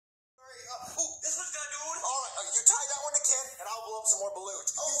up some more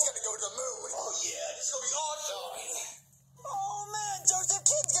balloons. He's gonna go to the moon. Oh yeah, this is gonna be awesome. Oh man, Joseph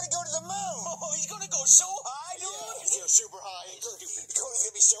Kid's gonna go to the moon. Oh, he's gonna go so high, dude. Yeah, he's gonna go super high. He's gonna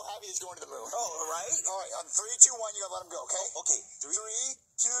be so happy he's going to the moon. Oh, all right. All right, on 3, 2, 1, you gotta let him go, okay? Okay. 3,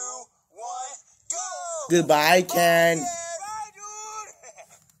 2, 1, go. Goodbye, Ken. Bye, dude.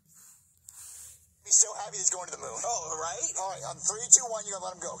 He's so happy he's going to the moon. Oh, all right. All right, on 3, 2, 1, you gotta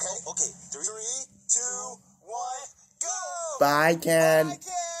let him go, okay? Okay. 3, 2, 1, go. Bye, Ken. Bye,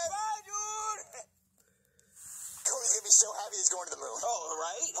 Ken. Bye, dude. Cody's gonna be so happy he's going to the moon. Oh, all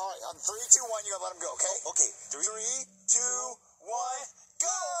right. All right, on 3, 2, 1, you gotta let him go, okay? Okay. 3, 2, 1,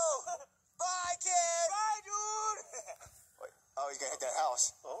 go. Bye, Ken. Bye, dude. Wait. Oh, he's gonna hit that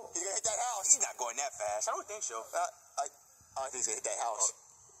house. Oh. He's gonna hit that house. He's not going that fast. I don't think so. I think he's gonna hit that house.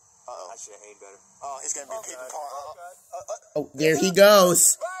 Uh-oh. I should have aimed better. Oh, he's gonna be peeping car. Oh, there he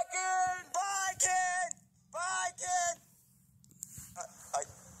goes. Bye, Ken. Bye, Ken. Bye, Ken.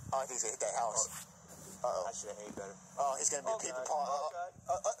 I think he's gonna hit that house. Uh-oh. I should have aimed better. Oh, he's gonna be peeping car.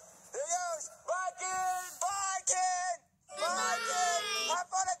 There he goes. Bye, Ken. Bye, Ken. Bye, Ken. Have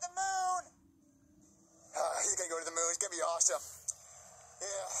fun at the moon. He's gonna go to the moon. It's gonna be awesome.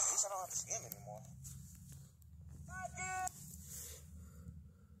 Yeah. At least I don't have to see him anymore. Bye, Ken.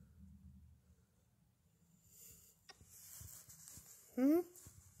 Hmm?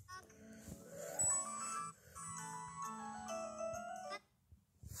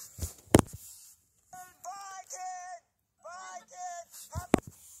 Bye, Ken. Bye, Ken. Bye,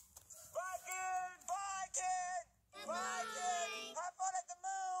 Ken. Bye, Ken. Bye, Ken. Have fun at the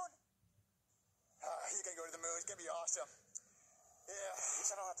moon. He's gonna go to the moon. It's gonna be awesome. Yeah. At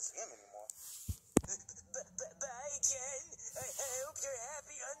least I don't have to see him anymore. Bye, Ken. I hope you're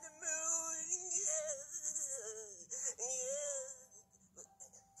happy on the moon. Yeah.